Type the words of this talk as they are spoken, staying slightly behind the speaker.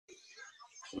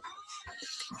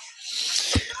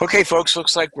Okay, folks,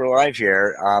 looks like we're live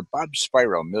here. Bob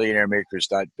Spyro, Millionaire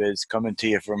Makers.Biz, coming to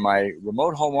you from my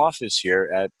remote home office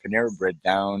here at Panera Bread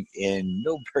down in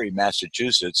Millbury,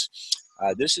 Massachusetts.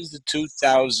 This is the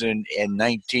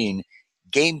 2019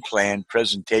 game plan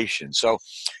presentation. So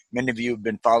many of you have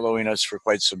been following us for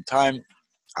quite some time.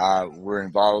 We're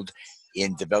involved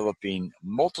in developing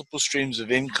multiple streams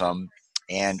of income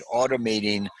and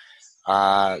automating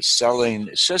selling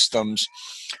systems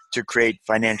to create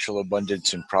financial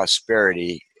abundance and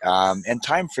prosperity and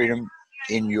time freedom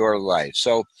in your life.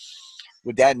 So,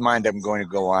 with that in mind, I'm going to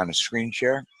go on a screen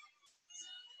share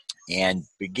and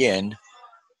begin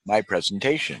my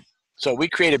presentation. So, we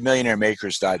created Millionaire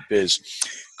Makers.Biz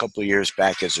a couple of years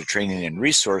back as a training and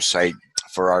resource site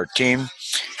for our team.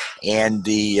 And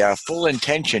the full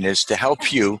intention is to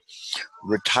help you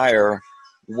retire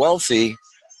wealthy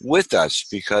with us,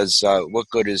 because what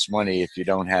good is money if you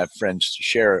don't have friends to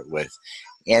share it with?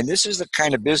 And this is the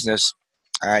kind of business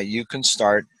you can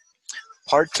start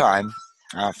part-time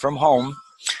from home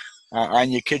on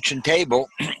your kitchen table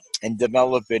and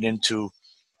develop it into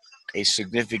a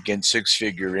significant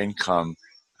six-figure income.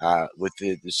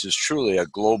 This is truly a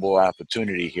global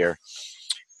opportunity here,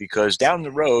 because down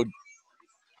the road,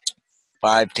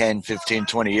 5, 10, 15,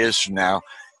 20 years from now,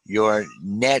 your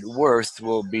net worth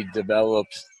will be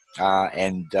developed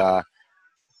and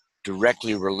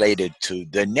directly related to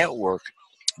the network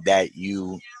that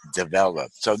you develop.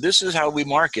 So this is how we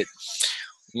market.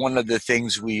 One of the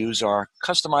things we use are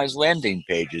customized landing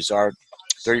pages. Our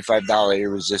 $35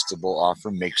 irresistible offer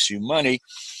makes you money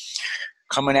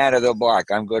coming out of the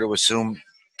block. I'm going to assume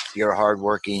you're a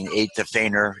hardworking eight to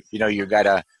fainter. You know, you got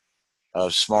a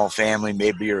small family.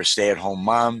 Maybe you're a stay-at-home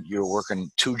mom. You're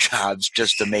working two jobs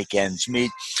just to make ends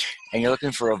meet, and you're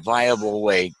looking for a viable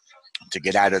way to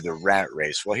get out of the rat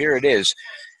race. Well, here it is.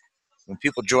 When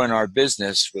people join our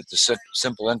business with the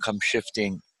simple income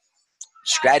shifting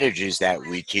strategies that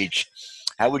we teach,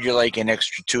 how would you like an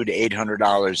extra $200 to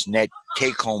 $800 net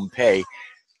take-home pay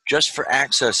just for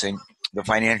accessing the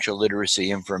financial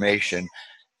literacy information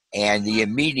and the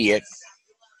immediate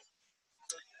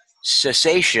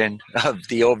cessation of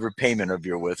the overpayment of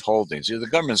your withholdings? The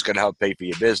government's going to help pay for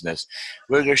your business.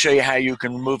 We're going to show you how you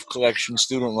can remove collection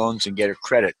student loans and get a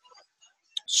credit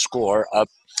score up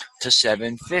to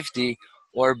 750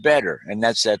 or better, and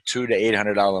that's that $200 to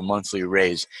 $800 monthly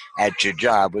raise at your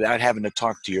job without having to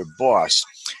talk to your boss.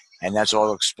 And that's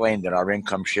all explained in our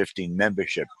income shifting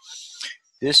membership.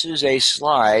 This is a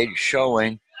slide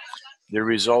showing the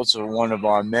results of one of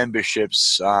our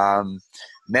memberships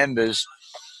members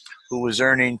who was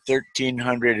earning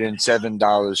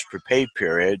 $1,307 per pay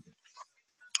period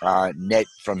net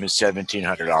from his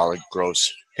 $1,700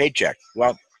 gross paycheck.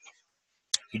 Well,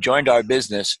 he joined our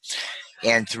business,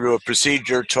 and through a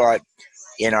procedure taught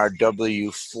in our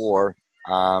W-4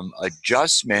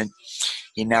 adjustment,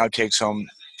 he now takes home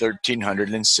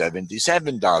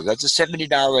 $1,377. That's a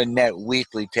 $70 net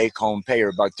weekly take-home pay, or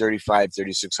about $3,500,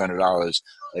 $3,600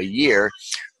 a year.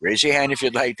 Raise your hand if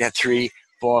you'd like that $3,000,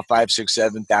 $4,000,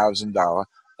 $5,000, $6,000, $7,000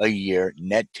 a year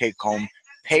net take-home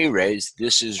pay raise.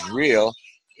 This is real.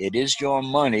 It is your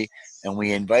money, and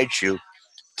we invite you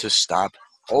to stop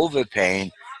overpaying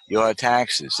your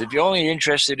taxes. If you're only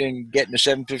interested in getting a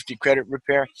 750 credit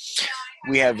repair,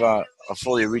 we have a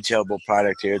fully retailable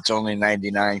product here. It's only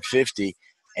 $99.50,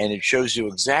 and it shows you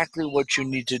exactly what you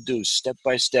need to do step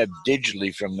by step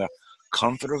digitally from the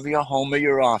comfort of your home or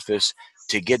your office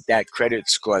to get that credit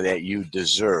score that you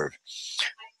deserve.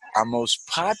 Our most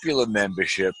popular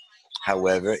membership,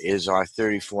 however, is our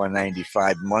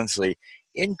 $34.95 monthly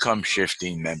income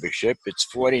shifting membership. It's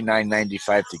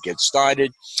 $49.95 to get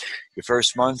started your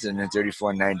first month, and then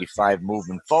 $34.95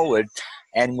 moving forward.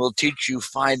 And we'll teach you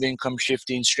 5 income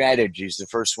shifting strategies. The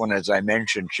first one, as I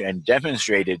mentioned and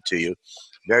demonstrated to you,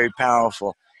 very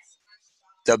powerful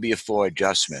W-4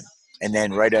 adjustment. And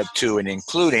then right up to and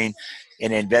including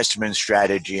an investment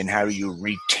strategy and how you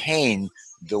retain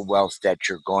the wealth that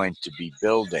you're going to be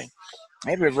building. I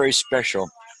have a very special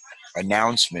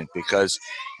announcement, because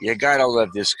you gotta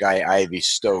love this guy, Ivy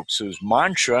Stokes, whose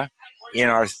mantra in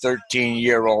our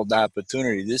 13-year-old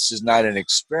opportunity, this is not an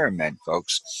experiment,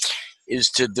 folks, is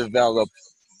to develop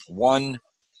 1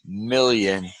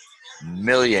 million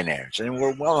millionaires. And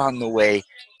we're well on the way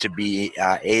to be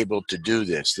able to do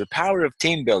this. The power of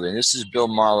team building. This is Bill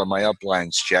Marler, my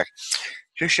uplines check.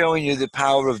 Just showing you the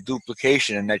power of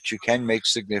duplication, and that you can make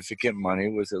significant money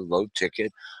with a low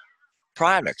ticket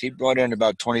product. He brought in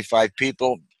about 25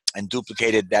 people and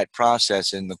duplicated that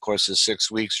process in the course of 6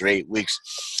 weeks or 8 weeks,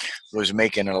 was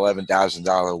making an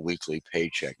 $11,000 weekly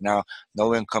paycheck. Now,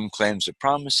 no income claims or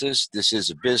promises. This is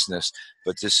a business,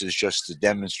 but this is just to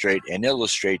demonstrate and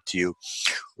illustrate to you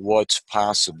what's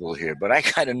possible here. But I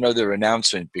got another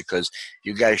announcement because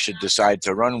you guys should decide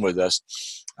to run with us.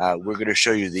 We're going to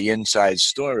show you the inside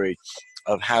story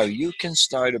of how you can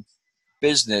start a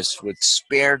business with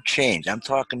spare change. I'm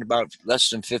talking about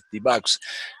less than $50,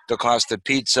 the cost of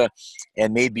pizza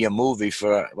and maybe a movie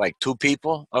for like 2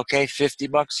 people. Okay,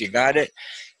 $50, you got it.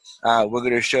 We're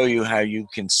going to show you how you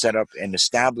can set up and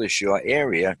establish your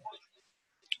area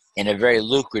in a very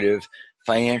lucrative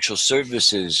financial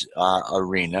services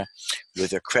arena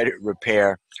with a credit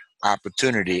repair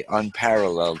opportunity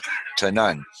unparalleled to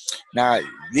none. Now,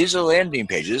 these are landing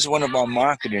pages. This is one of our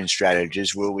marketing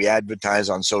strategies where we advertise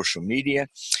on social media,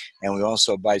 and we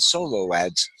also buy solo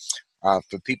ads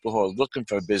for people who are looking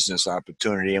for a business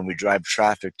opportunity, and we drive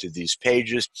traffic to these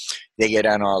pages. They get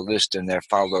on our list and they're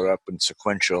followed up in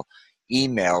sequential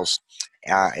emails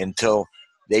until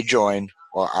they join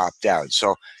or opt out.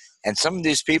 So, and some of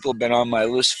these people have been on my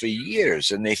list for years,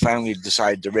 and they finally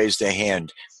decide to raise their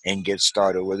hand and get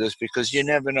started with us because you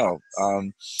never know.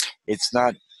 It's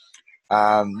not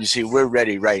you see, we're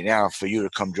ready right now for you to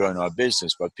come join our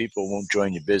business, but people won't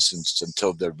join your business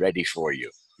until they're ready for you.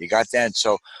 You got that?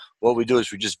 So what we do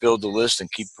is we just build a list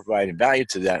and keep providing value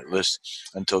to that list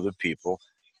until the people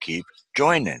keep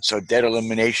joining. So debt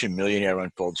elimination, millionaire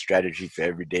unfold strategy for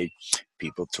everyday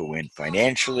people to win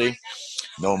financially.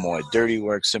 No more dirty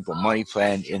work, simple money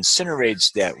plan,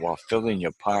 incinerates debt while filling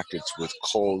your pockets with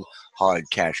cold, hard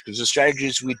cash. Because the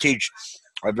strategies we teach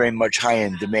are very much high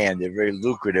in demand. They're very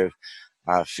lucrative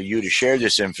for you to share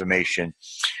this information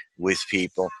with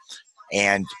people.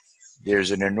 And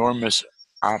there's an enormous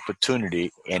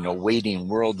opportunity and a waiting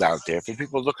world out there for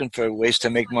people looking for ways to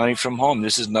make money from home.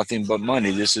 This is nothing but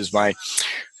money. This is my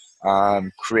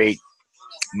create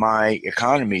my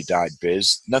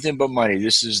economy.biz. Nothing but money.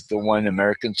 This is the one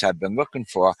Americans have been looking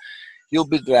for. You'll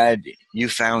be glad you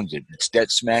found it. It's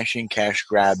debt smashing, cash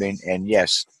grabbing, and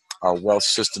yes, our wealth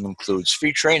system includes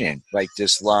free training like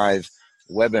this live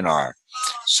webinar.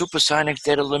 Supersonic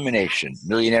debt elimination,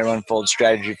 millionaire unfold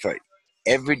strategy for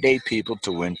everyday people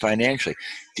to win financially.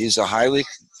 These are highly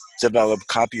developed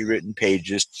copywritten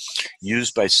pages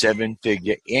used by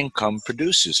 7-figure income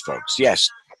producers, folks. Yes,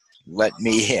 let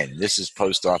me in. This is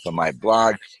post off of my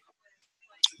blog.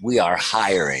 We are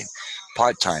hiring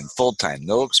part-time, full-time,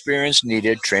 no experience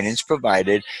needed, trainings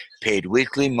provided, paid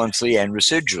weekly, monthly, and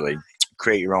residually.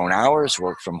 Create your own hours,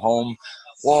 work from home,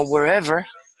 or wherever,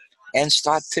 and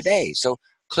start today. So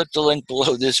click the link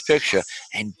below this picture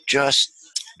and just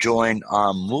join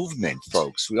our movement,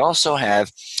 folks. We also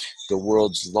have the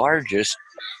world's largest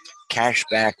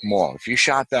cashback mall. If you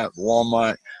shop at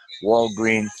Walmart,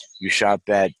 Walgreens, you shop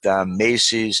at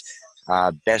Macy's,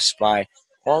 Best Buy,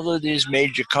 all of these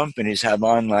major companies have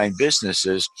online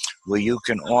businesses where you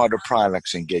can order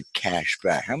products and get cash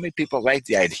back. How many people like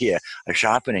the idea of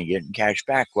shopping and getting cash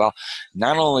back? Well,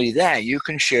 not only that, you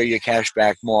can share your cash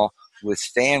back mall with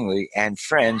family and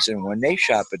friends, and when they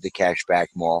shop at the cashback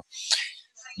mall,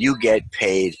 you get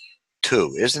paid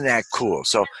too. Isn't that cool?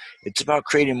 So it's about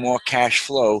creating more cash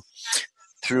flow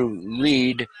through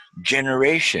lead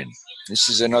generation. This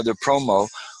is another promo.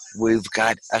 We've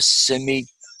got a semi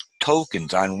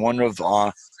tokens on one of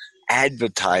our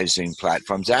advertising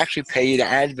platforms. They actually pay you to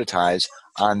advertise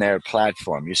on their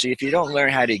platform. You see, if you don't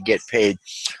learn how to get paid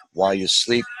while you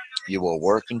sleep, you will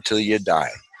work until you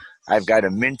die. I've got a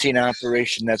minting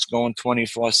operation that's going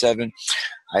 24/7.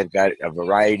 I've got a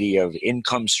variety of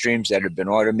income streams that have been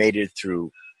automated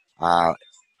through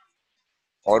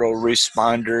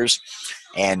autoresponders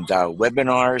and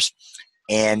webinars.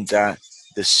 And the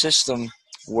system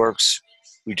works.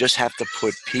 We just have to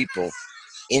put people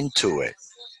into it.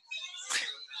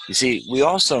 You see, we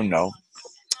also know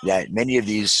that many of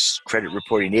these credit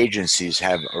reporting agencies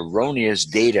have erroneous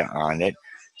data on it.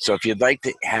 So if you'd like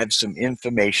to have some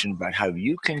information about how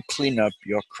you can clean up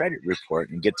your credit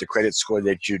report and get the credit score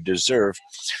that you deserve,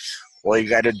 all you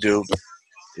got to do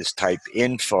is type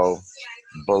info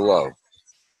below.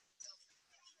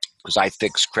 Because I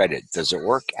fix credit. Does it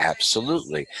work?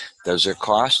 Absolutely. Does it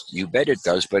cost? You bet it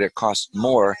does, but it costs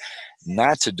more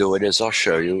not to do it, as I'll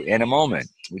show you in a moment.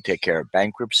 We take care of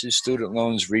bankruptcy, student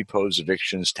loans, repos,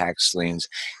 evictions, tax liens,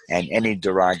 and any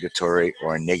derogatory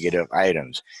or negative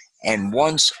items. And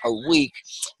once a week,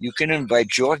 you can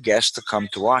invite your guests to come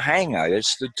to our hangout.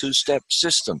 It's the two-step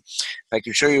system. If I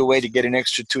can show you a way to get an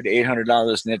extra $200 to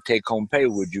 $800 net take-home pay,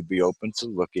 would you be open to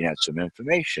looking at some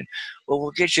information? Well,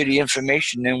 we'll get you the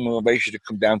information, then we'll invite you to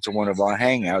come down to one of our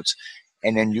hangouts,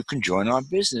 and then you can join our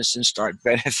business and start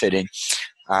benefiting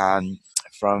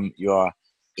from your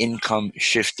income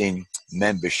shifting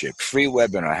membership. Free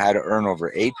webinar, how to earn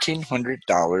over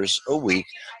 $1,800 a week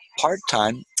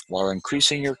part-time while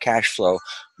increasing your cash flow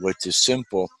with the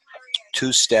simple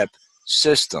two-step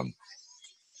system.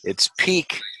 It's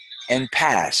peak and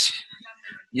pass.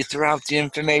 You throw out the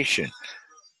information.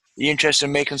 You're interested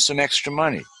in making some extra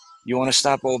money. You want to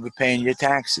stop overpaying your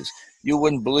taxes. You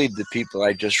wouldn't believe the people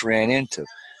I just ran into.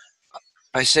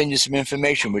 I send you some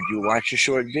information. Would you watch a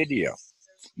short video?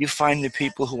 You find the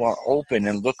people who are open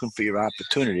and looking for your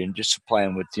opportunity and just supply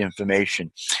them with the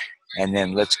information, and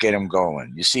then let's get them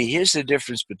going. You see, here's the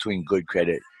difference between good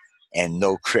credit and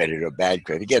no credit or bad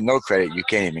credit. Again, no credit, you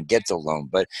can't even get the loan,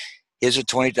 but here's a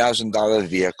 $20,000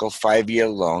 vehicle, 5-year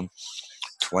loan,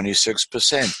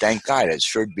 26%. Thank God, it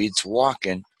sure beats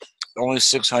walking. Only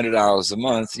 $600 a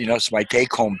month. You know, it's my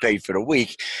take-home pay for the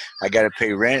week. I got to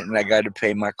pay rent and I got to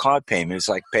pay my car payment. It's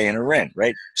like paying a rent,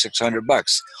 right? $600.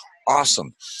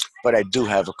 Awesome. But I do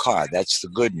have a car. That's the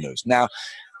good news. Now,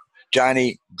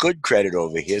 Johnny, good credit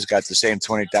over here, has got the same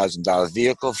 $20,000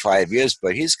 vehicle, 5 years,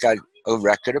 but he's got a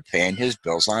record of paying his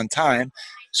bills on time,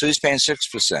 so he's paying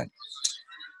 6%.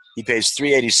 He pays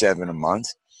 $387 a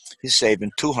month. He's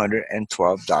saving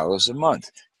 $212 a month.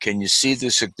 Can you see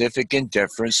the significant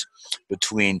difference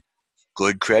between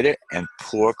good credit and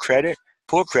poor credit?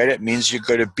 Poor credit means you're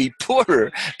going to be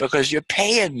poorer because you're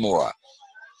paying more.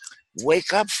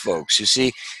 Wake up, folks. You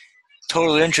see,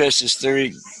 total interest is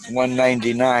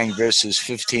 $31.99 versus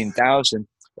 $15,000.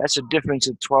 That's a difference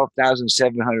of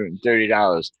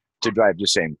 $12,730 to drive the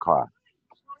same car.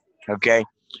 Okay,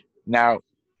 now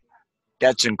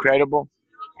that's incredible,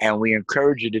 and we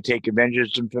encourage you to take advantage of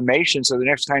this information so the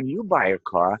next time you buy a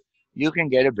car, you can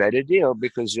get a better deal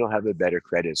because you'll have a better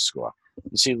credit score.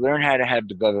 You see, learn how to have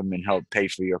the government help pay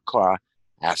for your car.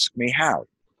 Ask me how.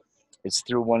 It's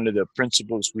through one of the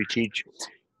principles we teach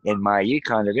in my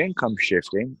econ of income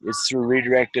shifting. It's through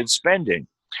redirected spending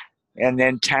and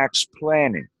then tax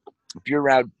planning. If you're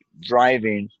out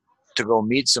driving to go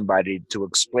meet somebody to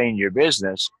explain your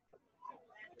business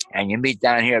and you meet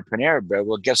down here at Panera Bread,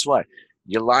 well, guess what?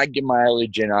 You log your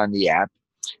mileage in on the app.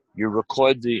 You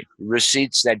record the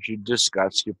receipts that you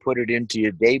discussed. You put it into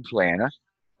your day planner,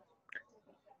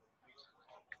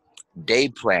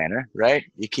 right?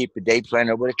 You keep a day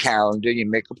planner with a calendar. You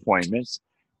make appointments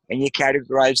and you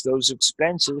categorize those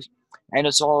expenses, and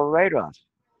it's all a write-off.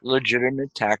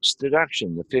 Legitimate tax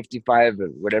deduction, the 55 or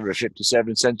whatever,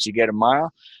 57 cents you get a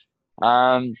mile,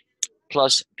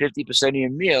 plus 50% of your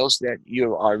meals that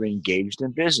you are engaged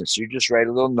in business. You just write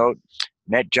a little note.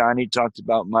 Met Johnny, talked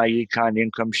about my econ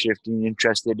income shifting,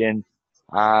 interested in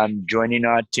joining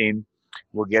our team.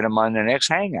 We'll get him on the next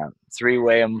hangout.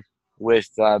 Three-way him with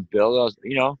Bill.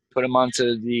 Put him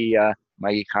onto the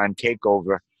my econ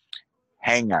takeover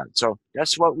hangout. So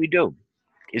that's what we do.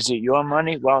 Is it your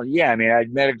money? Well, yeah. I mean, I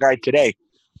met a guy today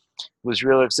who was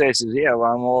real excited. He says, yeah,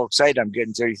 well, I'm all excited. I'm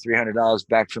getting $3,300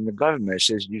 back from the government. I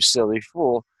says, you silly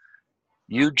fool.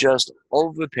 You just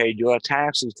overpaid your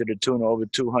taxes to the tune of over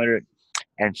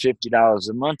 $250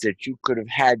 a month that you could have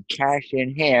had cash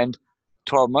in hand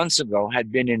 12 months ago,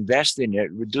 had been investing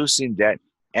it, reducing debt,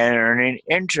 and earning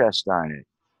interest on it.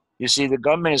 You see, the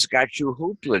government has got you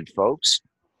hooped, folks.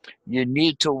 You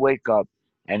need to wake up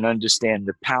and understand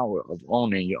the power of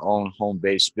owning your own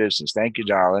home-based business. Thank you,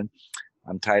 darling.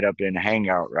 I'm tied up in a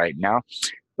hangout right now.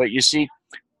 But you see,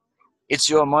 it's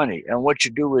your money, and what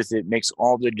you do with it makes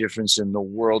all the difference in the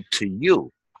world to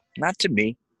you. Not to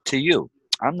me, to you.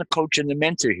 I'm the coach and the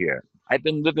mentor here. I've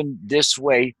been living this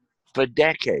way for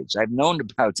decades. I've known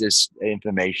about this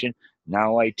information.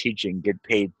 Now I teach and get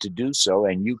paid to do so,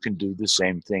 and you can do the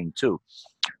same thing too.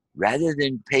 Rather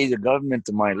than pay the government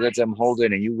the money, let them hold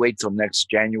it, and you wait till next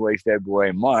January,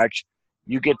 February, March,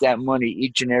 you get that money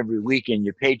each and every week in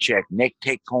your paycheck,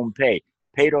 take home pay.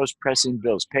 Pay those pressing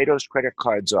bills. Pay those credit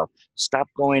cards off. Stop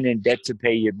going in debt to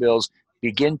pay your bills.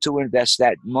 Begin to invest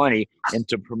that money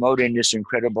into promoting this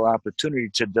incredible opportunity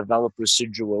to develop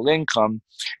residual income,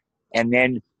 and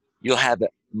then you'll have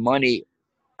money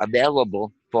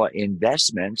available for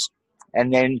investments.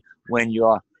 And then when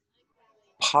your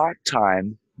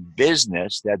part-time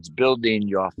business that's building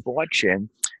your fortune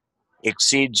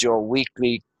exceeds your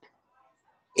weekly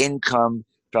income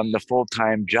from the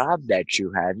full-time job that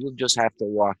you have, you'll just have to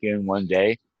walk in one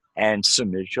day and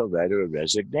submit your letter of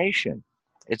resignation.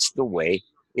 It's the way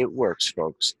It works,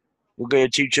 folks. We're going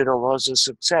to teach you the laws of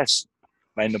success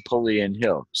by Napoleon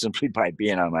Hill. Simply by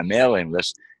being on my mailing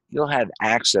list, you'll have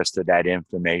access to that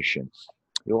information.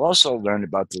 You'll also learn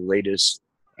about the latest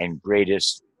and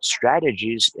greatest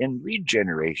strategies in lead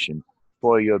generation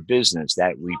for your business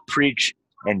that we preach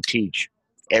and teach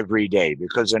every day.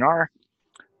 Because in our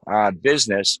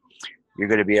business, you're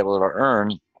going to be able to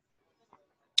earn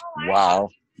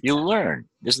while you learn.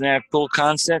 Isn't that a cool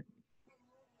concept?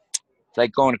 It's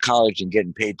like going to college and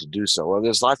getting paid to do so. Well,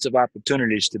 there's lots of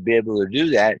opportunities to be able to do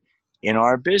that in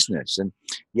our business. And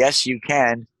yes, you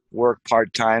can work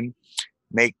part time,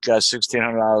 make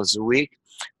 $1,600 a week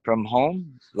from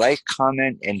home. Like,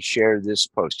 comment, and share this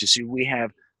post. You see, we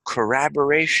have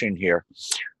collaboration here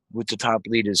with the top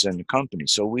leaders in the company.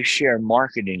 So we share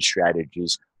marketing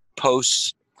strategies,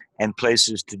 posts, and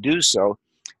places to do so,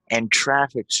 and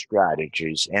traffic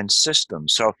strategies and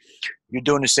systems. So you're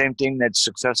doing the same thing that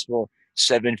successful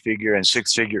 7-figure and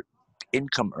 6-figure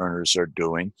income earners are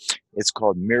doing. It's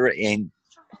called mirroring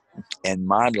and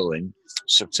modeling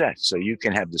success. So you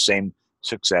can have the same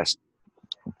success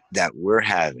that we're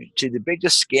having. See, the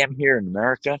biggest scam here in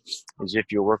America is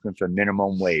if you're working for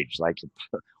minimum wage, like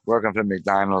working for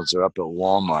McDonald's or up at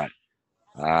Walmart.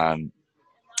 Um,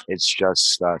 it's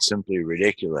just simply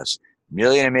ridiculous.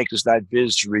 Millionaire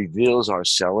Makers.Biz reveals our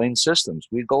selling systems.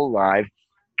 We go live,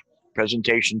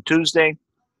 presentation Tuesday,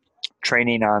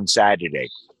 training on Saturday,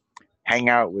 hang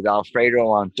out with Alfredo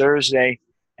on Thursday,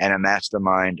 and a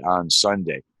mastermind on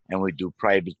Sunday. And we do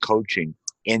private coaching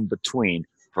in between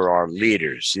for our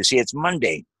leaders. You see, it's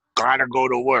Monday. Gotta go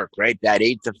to work, right? That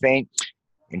 8 to faint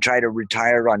and try to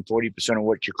retire on 40% of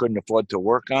what you couldn't afford to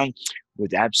work on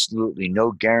with absolutely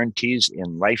no guarantees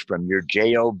in life from your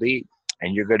job.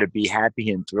 And you're going to be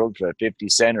happy and thrilled for a 50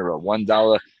 cent or a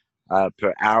 $1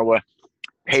 per hour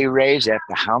pay raise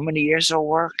after how many years of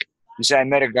work? He said, I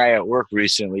met a guy at work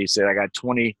recently. He said, I got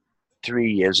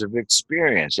 23 years of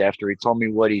experience. After he told me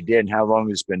what he did and how long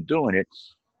he's been doing it,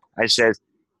 I said,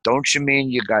 don't you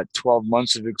mean you got 12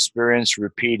 months of experience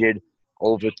repeated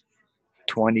over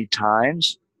 20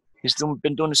 times? He's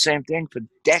been doing the same thing for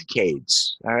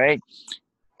decades, all right?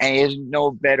 And he's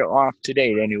no better off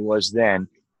today than he was then.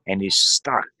 And he's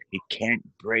stuck. He can't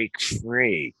break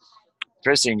free.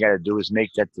 First thing you got to do is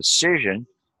make that decision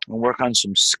and work on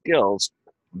some skills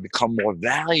and become more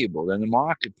valuable in the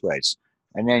marketplace.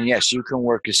 And then, yes, you can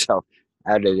work yourself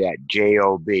out of that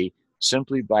job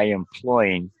simply by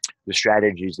employing the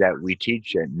strategies that we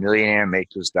teach at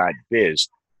millionairemakers.biz.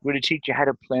 We're going to teach you how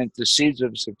to plant the seeds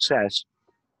of success.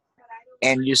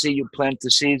 And you see, you plant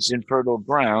the seeds in fertile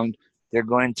ground, they're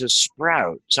going to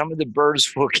sprout. Some of the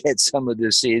birds will get some of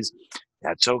the seeds.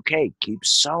 That's okay. Keep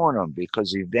sowing them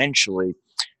because eventually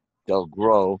they'll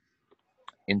grow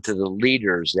into the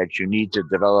leaders that you need to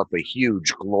develop a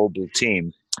huge global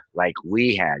team like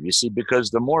we have. You see,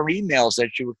 because the more emails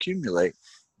that you accumulate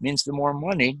means the more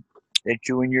money that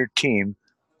you and your team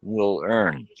will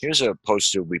earn. Here's a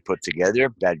poster we put together: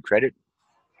 bad credit,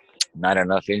 not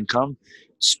enough income,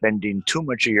 spending too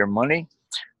much of your money,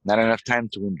 not enough time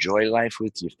to enjoy life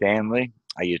with your family.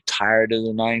 Are you tired of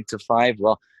the 9 to 5?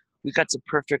 Well, we got the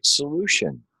perfect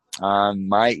solution.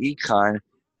 My econ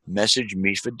message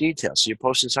me for details. So you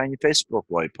post this on your Facebook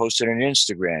wall, you post it on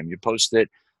Instagram, you post it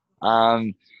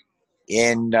um,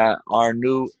 in our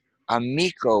new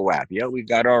Amico app. Yeah, we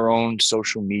got our own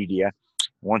social media.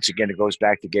 Once again, it goes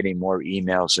back to getting more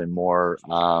emails and more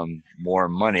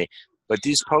money. But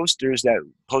these posts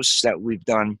that we've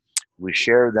done, we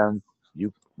share them.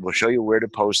 We'll show you where to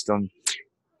post them.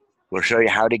 We'll show you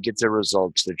how to get the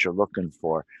results that you're looking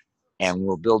for, and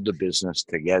we'll build a business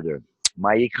together.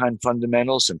 My Econ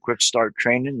Fundamentals and Quick Start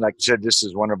Training. Like I said, this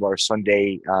is one of our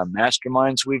Sunday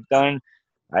masterminds we've done.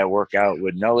 I work out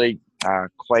with Nelly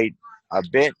quite a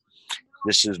bit.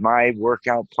 This is my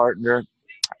workout partner,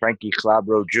 Frankie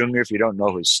Calabro Jr. If you don't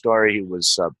know his story, he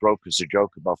was broke as a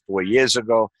joke about 4 years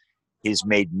ago. He's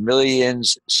made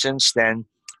millions since then,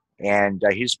 and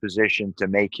he's positioned to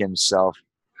make himself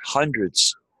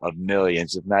hundreds of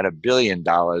millions, if not $1 billion,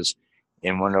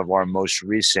 in one of our most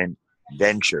recent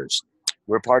ventures.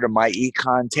 We're part of my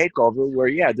econ takeover,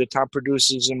 where the top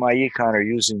producers in my econ are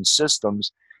using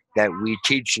systems that we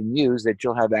teach and use that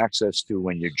you'll have access to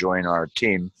when you join our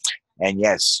team. And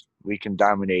yes, we can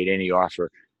dominate any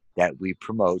offer that we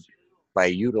promote by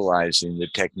utilizing the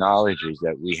technologies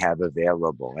that we have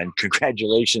available. And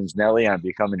congratulations, Nelly, on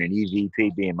becoming an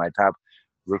EVP, being my top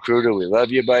recruiter. We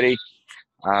love you, buddy.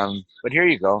 But here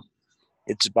you go.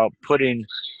 It's about putting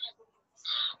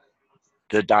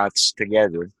the dots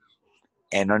together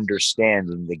and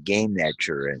understanding the game that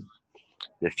you're in.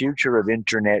 The future of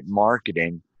internet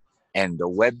marketing And the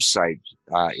website,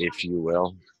 if you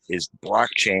will, is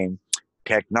blockchain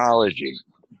technology.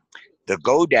 The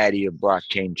GoDaddy of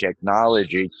blockchain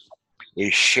technology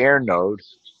is ShareNode,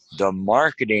 the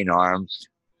marketing arm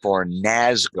for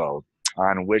NASGO,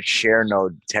 on which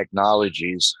ShareNode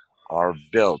technologies are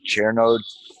built. ShareNode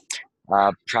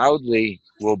proudly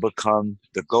will become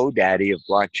the GoDaddy of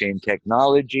blockchain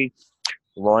technology,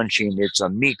 launching its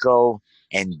Amico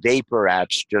and Vapor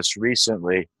apps just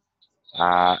recently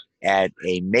at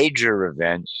a major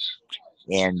event,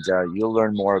 and you'll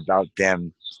learn more about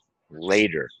them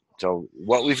later. So,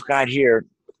 what we've got here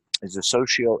is a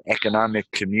socio-economic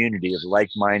community of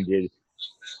like-minded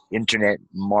internet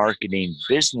marketing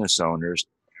business owners.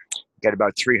 Got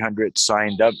about 300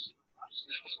 signed up,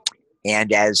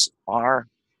 and as our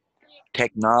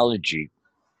technology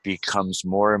becomes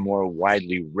more and more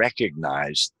widely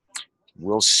recognized,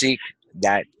 we'll seek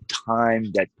that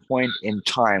time, that point in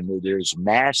time where there's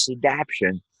mass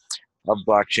adoption of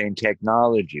blockchain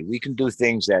technology. We can do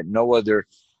things that no other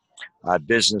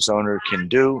business owner can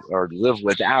do or live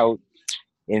without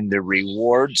in the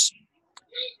rewards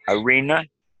arena,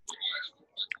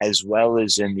 as well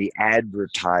as in the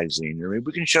advertising. I mean,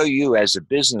 we can show you as a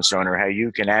business owner how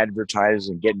you can advertise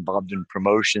and get involved in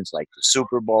promotions like the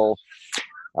Super Bowl,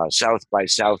 South by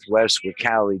Southwest with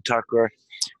Callie Tucker,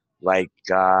 like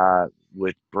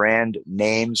with brand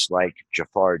names like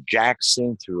Jafar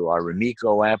Jackson through our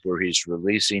Amico app, where he's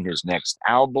releasing his next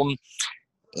album.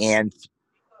 And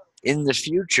in the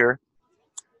future,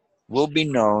 will be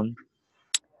known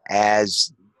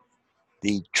as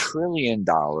the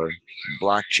trillion-dollar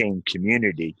blockchain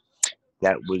community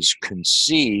that was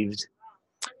conceived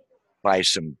by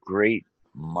some great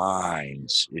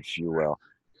minds, if you will.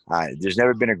 There's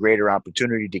never been a greater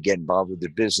opportunity to get involved with the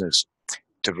business,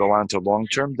 to go on to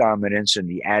long-term dominance in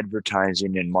the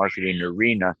advertising and marketing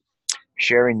arena,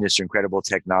 sharing this incredible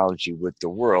technology with the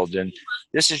world. And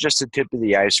this is just the tip of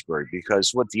the iceberg,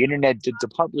 because what the internet did to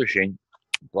publishing,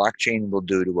 blockchain will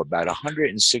do to about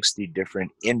 160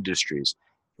 different industries.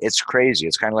 It's crazy.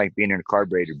 It's kind of like being in a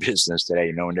carburetor business today,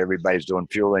 and everybody's doing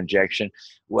fuel injection.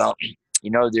 Well,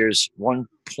 there's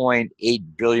 1.8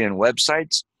 billion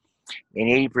websites, and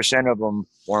 80% of them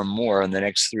or more in the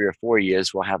next 3 or 4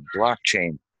 years will have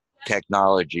blockchain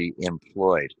technology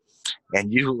employed.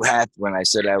 And you laughed when I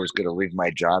said I was going to leave my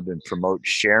job and promote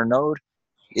ShareNode,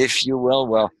 if you will.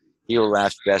 Well, he who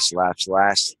laughs best laughs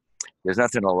last. There's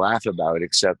nothing to laugh about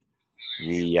except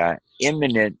the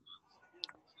imminent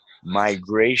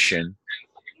migration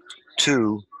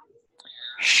to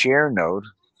ShareNode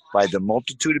by the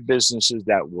multitude of businesses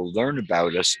that will learn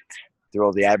about us through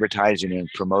all the advertising and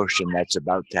promotion that's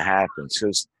about to happen.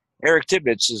 Because Eric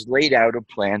Tibbetts has laid out a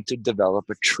plan to develop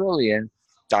a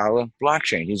trillion-dollar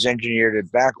blockchain. He's engineered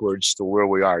it backwards to where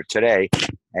we are today,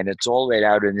 and it's all laid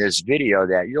out in this video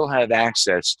that you'll have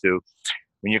access to.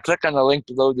 When you click on the link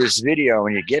below this video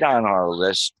and you get on our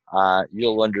list,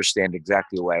 you'll understand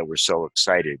exactly why we're so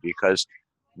excited. Because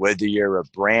whether you're a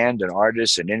brand, an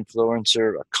artist, an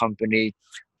influencer, a company,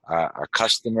 a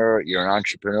customer, you're an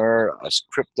entrepreneur, a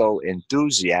crypto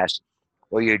enthusiast,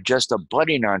 or you're just a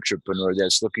budding entrepreneur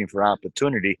that's looking for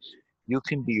opportunity, you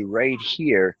can be right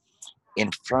here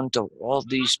in front of all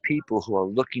these people who are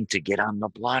looking to get on the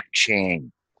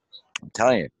blockchain. I'm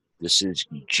telling you, this is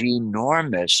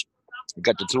ginormous. You've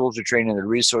got the tools, the training, the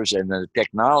resources, and the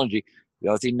technology. The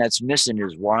only thing that's missing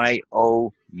is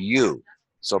YOU.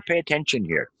 So pay attention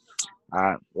here,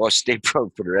 or stay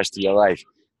broke for the rest of your life.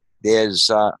 There's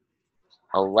a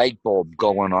light bulb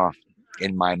going off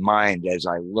in my mind as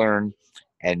I learn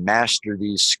and master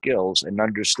these skills and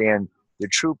understand the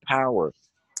true power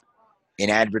in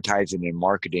advertising and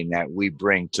marketing that we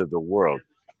bring to the world.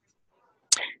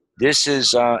 This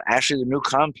is actually the new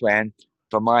comp plan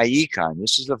for my econ.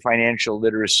 This is the financial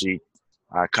literacy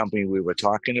company we were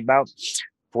talking about.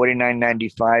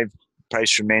 $49.95,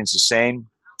 price remains the same.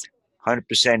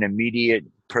 100% immediate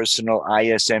personal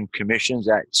ISM commissions.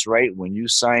 That's right. When you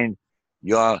sign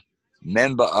your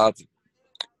member up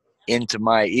into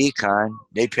my econ,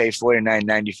 they pay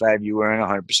 $49.95. You earn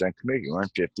 100% commission. You earn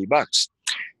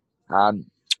 $50.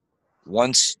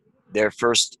 Once their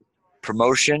first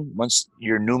promotion, once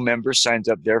your new member signs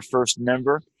up their first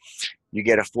member, you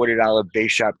get a $40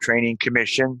 base shop training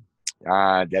commission.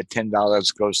 That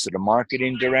 $10 goes to the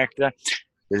marketing director.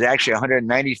 There's actually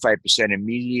 195%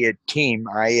 immediate team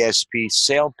ISP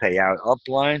sale payout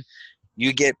upline.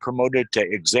 You get promoted to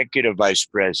executive vice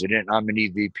president. I'm an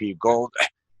EVP gold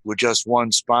with just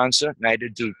one sponsor, and I had to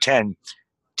do 10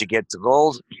 to get the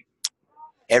gold.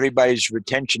 Everybody's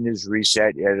retention is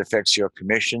reset. It affects your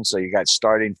commission, so you got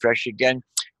starting fresh again.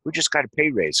 We just got a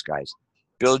pay raise, guys.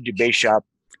 build your base shop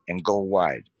and go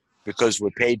wide, because we're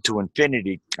paid to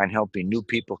infinity on helping new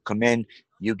people come in.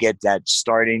 You get that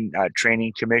starting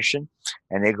training commission,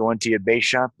 and they go into your base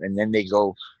shop, and then they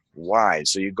go wide.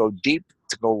 So you go deep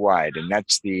to go wide, and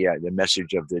that's the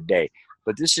message of the day.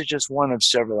 But this is just one of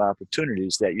several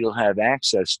opportunities that you'll have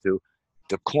access to.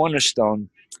 The cornerstone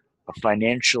of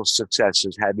financial success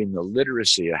is having the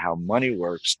literacy of how money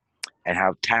works and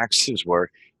how taxes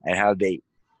work and how they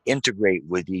integrate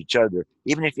with each other.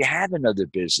 Even if you have another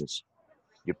business,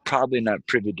 you're probably not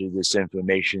privy to this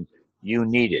information. You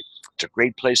need it. It's a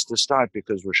great place to start,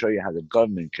 because we'll show you how the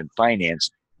government can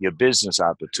finance your business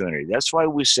opportunity. That's why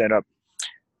we set up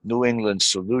New England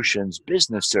Solutions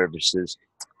Business Services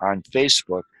on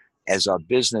Facebook as our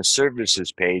business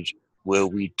services page, where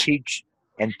we teach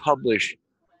and publish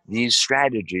these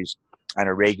strategies on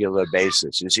a regular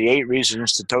basis. You see, 8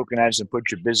 reasons to tokenize and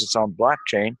put your business on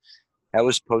blockchain. That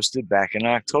was posted back in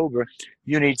October.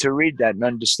 You need to read that and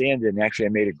understand it. And actually, I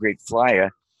made a great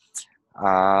flyer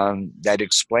that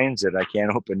explains it. I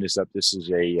can't open this up. This is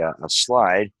a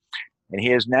slide. And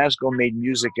here's Nazgo made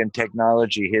music and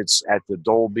technology hits at the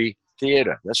Dolby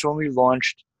Theater. That's when we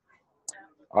launched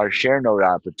our share note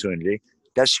opportunity.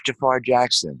 That's Jafar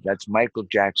Jackson. That's Michael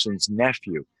Jackson's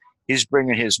nephew. He's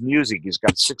bringing his music. He's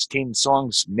got 16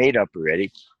 songs made up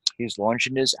already. He's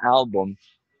launching his album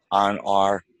on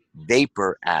our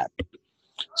Vapor app.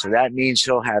 So that means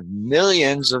he'll have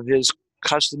millions of his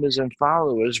customers and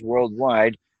followers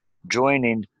worldwide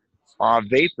joining our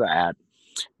Vapor app,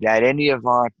 that any of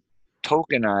our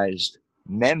tokenized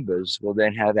members will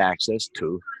then have access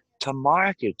to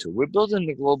market to. We're building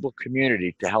the global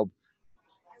community to help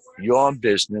your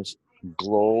business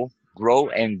grow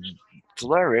and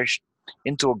flourish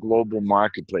into a global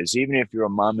marketplace. Even if you're a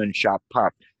mom and shop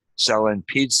pop selling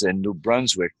pizza in New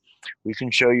Brunswick, we can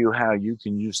show you how you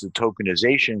can use the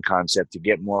tokenization concept to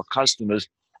get more customers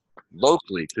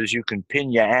locally, because you can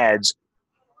pin your ads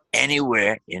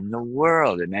anywhere in the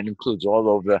world, and that includes all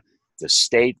over the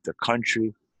state, the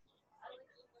country.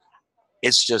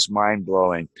 It's just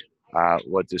mind-blowing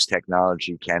what this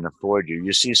technology can afford you.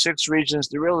 You see, 6 reasons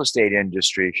the real estate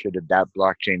industry should adopt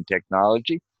blockchain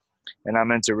technology. And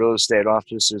I'm into real estate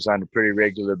offices on a pretty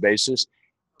regular basis,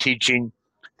 teaching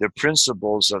the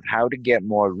principles of how to get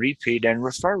more repeat and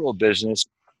referral business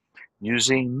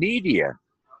using media,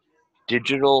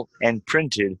 digital and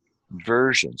printed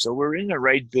version. So we're in the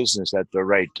right business at the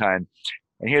right time.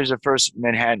 And here's the first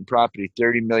Manhattan property,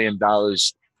 $30 million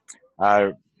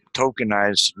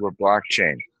tokenized with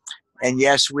blockchain. And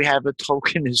yes, we have a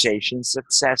tokenization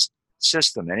success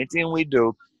system. Anything we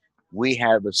do, we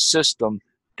have a system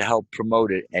to help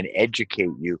promote it and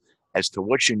educate you as to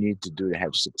what you need to do to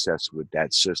have success with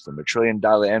that system. A $1 trillion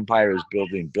empire is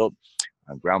built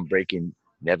on groundbreaking,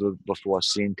 never before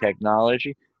seen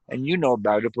technology. And you know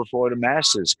about it before the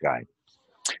masses, guy.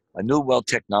 A new wealth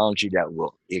technology that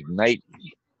will ignite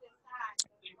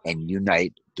and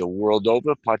unite the world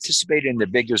over, participate in the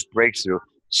biggest breakthrough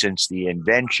since the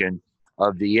invention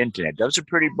of the internet. Those are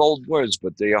pretty bold words,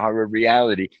 but they are a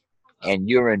reality, and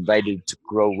you're invited to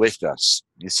grow with us.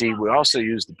 You see, we also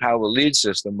use the Power Lead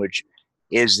system, which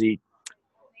is the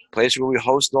place where we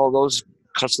host all those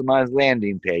customized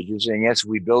landing pages. And yes,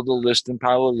 we build a list in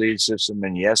Power Lead system.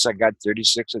 And yes, I got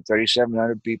 36 or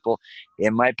 3,700 people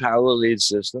in my Power Lead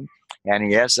system.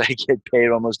 And yes, I get paid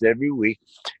almost every week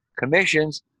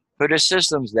commissions for the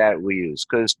systems that we use,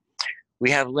 because we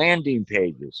have landing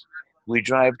pages. We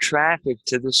drive traffic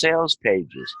to the sales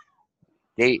pages.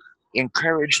 They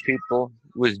encourage people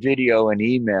with video and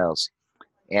emails,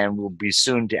 and will be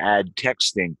soon to add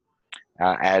texting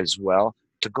as well,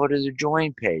 to go to the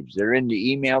join page. They're in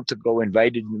the email to go,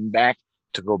 invited them back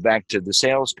to go back to the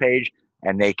sales page,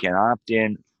 and they can opt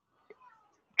in,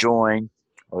 join,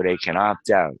 or they can opt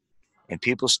out. And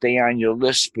people stay on your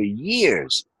list for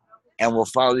years and will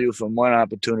follow you from one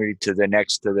opportunity to the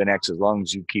next, as long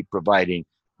as you keep providing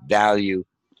value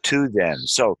to them.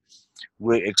 So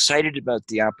we're excited about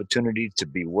the opportunity to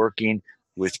be working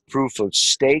with proof of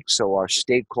stake, so our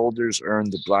stakeholders earn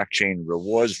the blockchain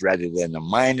rewards rather than the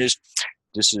miners.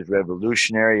 This is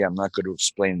revolutionary. I'm not going to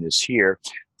explain this here,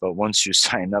 but once you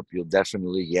sign up, you'll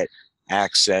definitely get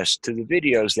access to the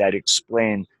videos that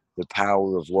explain the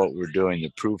power of what we're doing,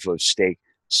 the proof of stake.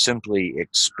 Simply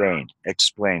explain.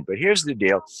 But here's the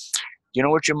deal. You know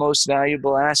what your most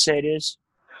valuable asset is?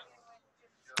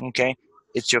 Okay.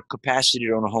 It's your capacity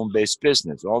to own a home-based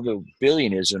business. All the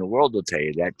billionaires in the world will tell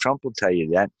you that. Trump will tell you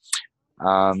that.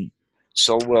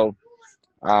 So will,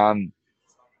 um,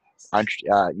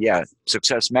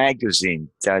 Success Magazine.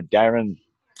 Darren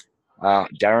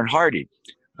Hardy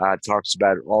talks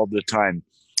about it all the time.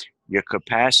 your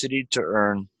capacity to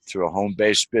earn through a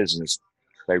home-based business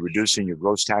by reducing your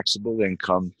gross taxable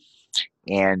income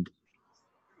and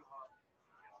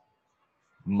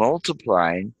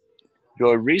multiplying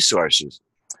your resources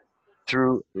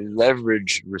through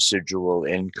leverage residual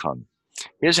income.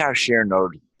 Here's how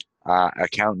ShareNode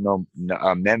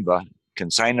member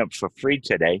can sign up for free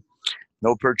today.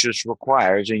 No purchase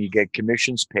required, and you get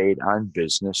commissions paid on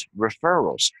business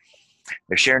referrals.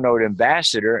 A ShareNode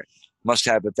ambassador must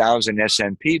have 1,000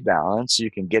 S&P balance.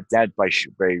 You can get that by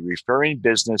referring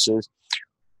businesses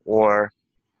or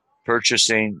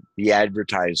purchasing the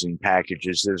advertising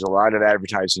packages. There's a lot of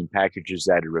advertising packages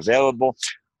that are available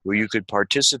where you could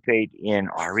participate in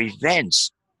our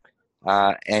events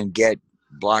and get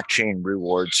blockchain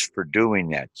rewards for doing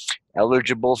that.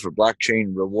 Eligible for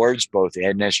blockchain rewards, both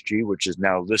NSG, which is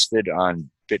now listed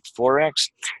on Bitforex,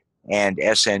 and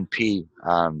S&P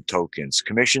tokens.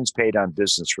 Commissions paid on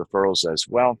business referrals as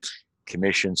well.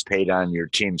 Commissions paid on your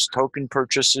team's token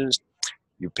purchases.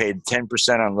 You paid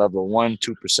 10% on level 1,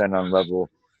 2% on level,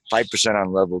 5%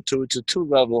 on level 2. It's a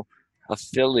 2-level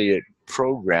affiliate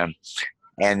program.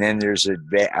 And then there's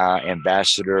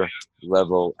ambassador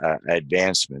level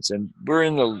advancements. And we're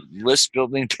in the list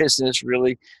building business,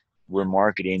 really. We're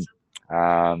marketing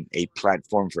a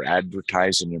platform for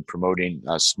advertising and promoting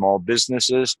small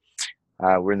businesses.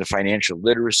 We're in the financial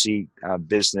literacy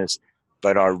business,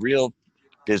 but our real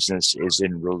business is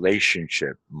in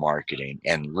relationship marketing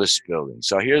and list building.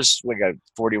 So here's, we got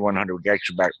 4,100, we got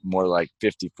actually back more like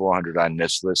 5,400 on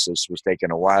this list. This was taken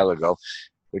a while ago,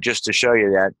 but just to show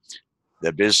you that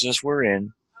the business we're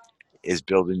in is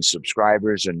building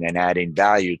subscribers and then adding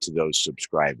value to those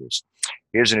subscribers.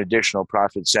 Here's an additional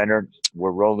profit center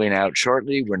we're rolling out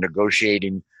shortly. We're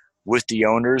negotiating with the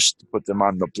owners to put them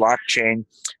on the blockchain,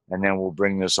 and then we'll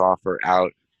bring this offer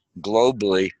out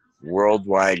globally,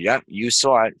 worldwide. Yep, you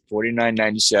saw it,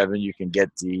 $49.97. You can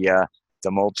get the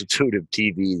multitude of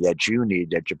TV that you need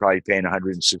that you're probably paying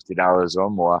 $160 or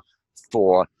more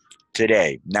for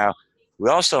today. Now, we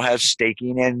also have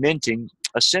staking and minting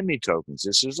Asimi tokens.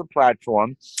 This is a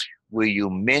platform where you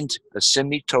mint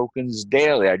Asimi tokens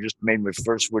daily. I just made my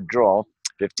first withdrawal,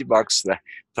 $50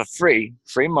 for free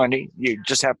money. You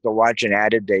just have to watch an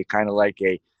ad a day, kind of like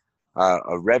a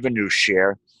revenue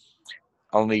share.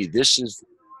 Only this is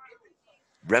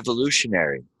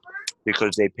revolutionary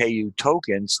because they pay you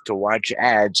tokens to watch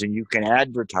ads, and you can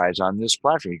advertise on this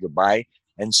platform. You can buy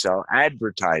and sell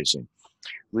advertising.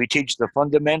 We teach the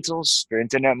fundamentals for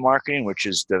internet marketing, which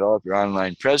is develop your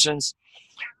online presence.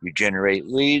 You generate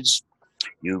leads.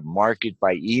 You market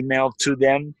by email to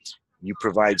them. You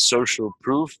provide social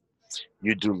proof.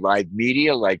 You do live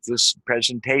media like this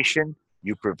presentation.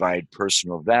 You provide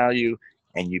personal value,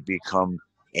 and you become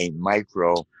a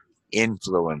micro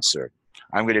influencer.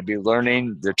 I'm going to be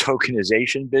learning the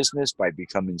tokenization business by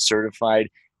becoming certified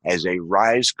as a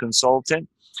RISE consultant.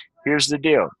 Here's the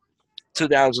deal.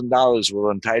 $2,000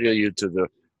 will entitle you to the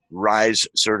RISE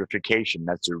certification.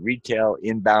 That's a retail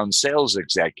inbound sales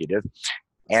executive.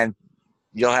 And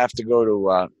you'll have to go to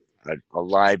a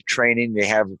live training. They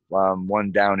have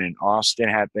one down in Austin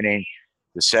happening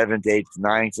the 7th, 8th,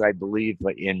 9th, I believe,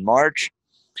 in March.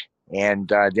 And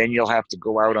then you'll have to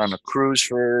go out on a cruise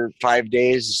for 5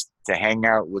 days to hang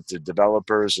out with the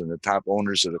developers and the top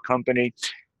owners of the company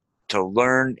to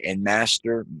learn and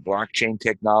master blockchain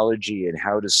technology and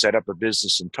how to set up a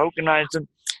business and tokenize them.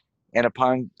 And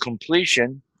upon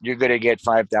completion, you're going to get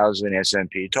 5,000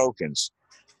 S&P tokens.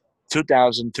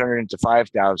 2,000 turn into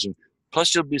 5,000.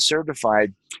 Plus, you'll be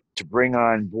certified to bring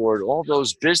on board all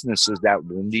those businesses that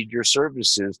will need your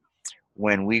services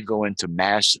when we go into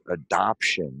mass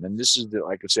adoption. And this is,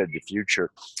 like I said, the future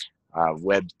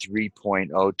Web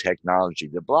 3.0 technology.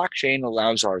 The blockchain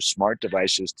allows our smart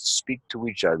devices to speak to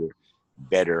each other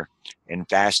better and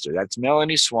faster. That's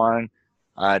Melanie Swan,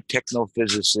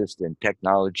 technophysicist and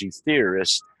technology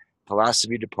theorist,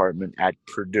 philosophy department at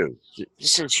Purdue.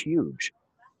 This is huge,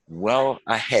 well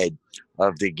ahead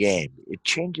of the game. It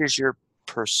changes your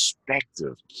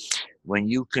perspective when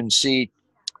you can see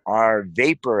our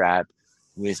Vapor app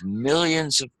with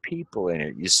millions of people in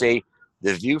it. You say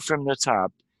the view from the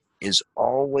top is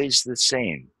always the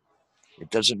same. It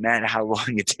doesn't matter how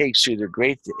long it takes you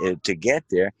to get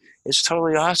there. It's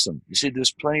totally awesome. You see,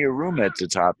 there's plenty of room at the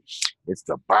top. It's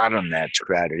the bottom that's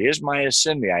crowded. Here's my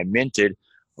Asimi. I minted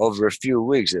over a few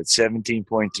weeks at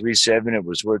 17.37. It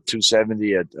was worth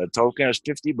 $270 a token. It was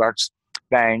 $50.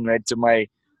 Bang, right to my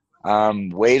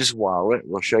Waves wallet.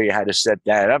 We'll show you how to set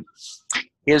that up.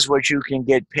 Here's what you can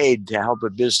get paid to help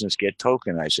a business get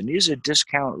tokenized. And these are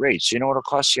discount rates. You know what? It'll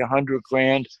cost you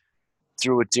 $100,000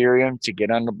 through Ethereum to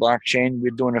get on the blockchain.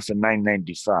 We're doing it for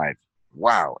 $9.95.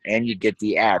 Wow! And you get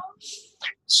the app,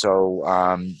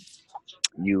 so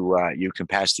you can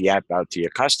pass the app out to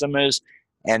your customers,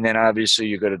 and then obviously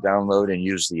you're going to download and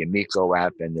use the Amico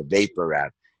app and the Vapor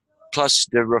app. Plus,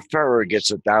 the referrer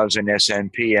gets 1,000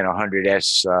 SNP and 100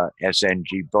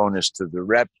 SNG bonus to the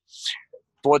rep.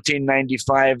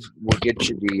 $14.95 will get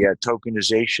you the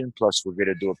tokenization. Plus, we're going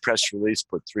to do a press release,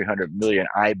 put 300 million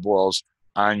eyeballs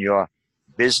on your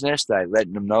business, that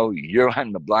letting them know you're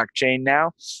on the blockchain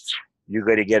now. You're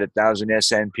going to get 1,000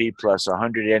 SNP plus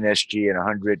 100 NSG and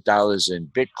 $100 in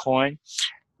Bitcoin.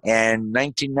 And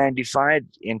 1995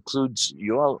 includes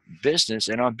your business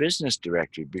in our business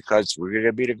directory, because we're going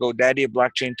to be the GoDaddy of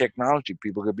blockchain technology.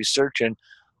 People are going to be searching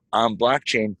on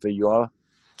blockchain for your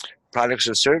products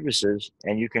or services,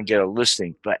 and you can get a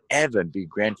listing forever and be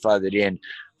grandfathered in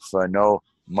for no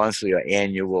monthly or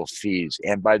annual fees.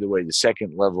 And by the way, the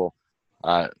second level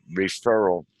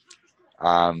referral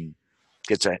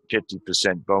gets a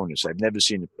 50% bonus. I've never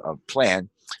seen a plan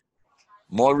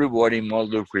more rewarding, more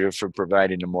lucrative for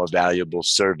providing a more valuable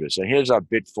service. And here's our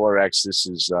Bit4X. This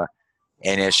is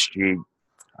NSG,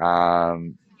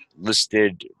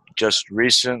 listed just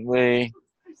recently.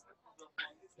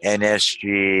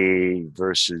 NSG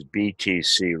versus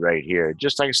BTC right here.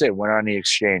 Just like I said, went on the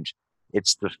exchange.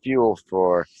 It's the fuel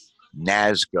for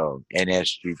NASGO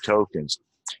NSG tokens.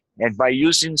 And by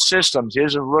using systems,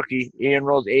 here's a rookie. He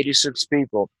enrolled 86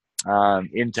 people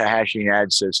into hashing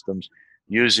ad systems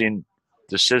using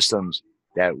the systems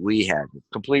that we had.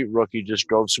 Complete rookie, just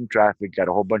drove some traffic, got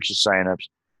a whole bunch of signups.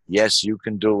 Yes, you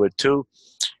can do it too.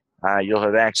 You'll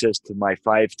have access to my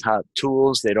 5 top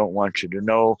tools they don't want you to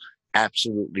know.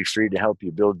 Absolutely free to help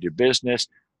you build your business.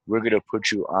 We're going to put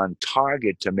you on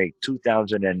target to make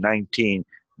 2019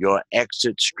 your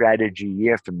exit strategy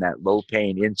year from that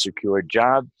low-paying, insecure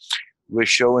job. We're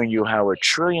showing you how a $1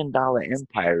 trillion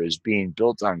empire is being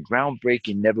built on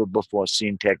groundbreaking,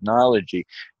 never-before-seen technology.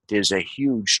 There's a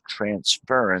huge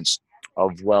transference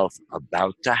of wealth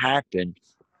about to happen,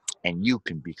 and you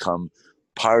can become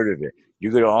part of it.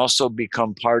 You're going to also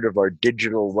become part of our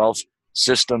digital wealth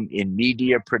system in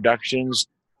media productions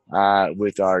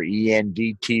with our END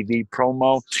TV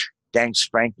promo. Thanks,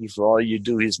 Frankie, for all you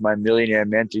do. He's my millionaire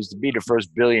mentor. He's to be the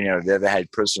first billionaire I've ever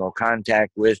had personal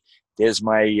contact with. There's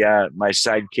my my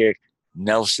sidekick,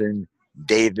 Nelson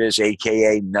Davis,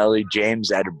 a.k.a. Nellie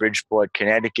James, out of Bridgeport,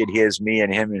 Connecticut. Here's me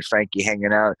and him and Frankie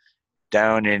hanging out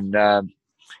down in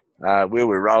we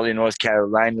were Raleigh, North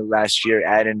Carolina last year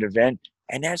at an event.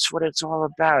 And that's what it's all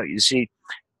about. You see,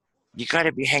 you got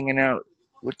to be hanging out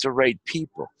with the right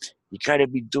people. You got to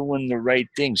be doing the right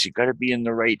things. You got to be in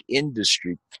the right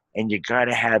industry. And you got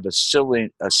to have a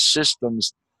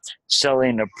systems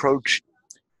selling approach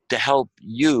to help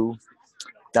you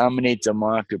dominate the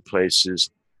marketplaces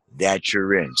that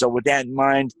you're in. So with that in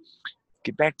mind,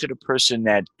 get back to the person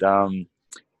that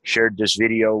shared this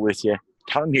video with you.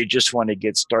 Tell them you just want to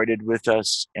get started with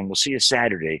us, and we'll see you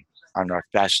Saturday on our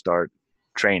Fast Start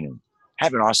training.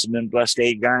 Have an awesome and blessed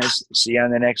day, guys. See you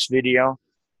on the next video.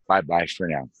 Bye-bye for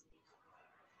now.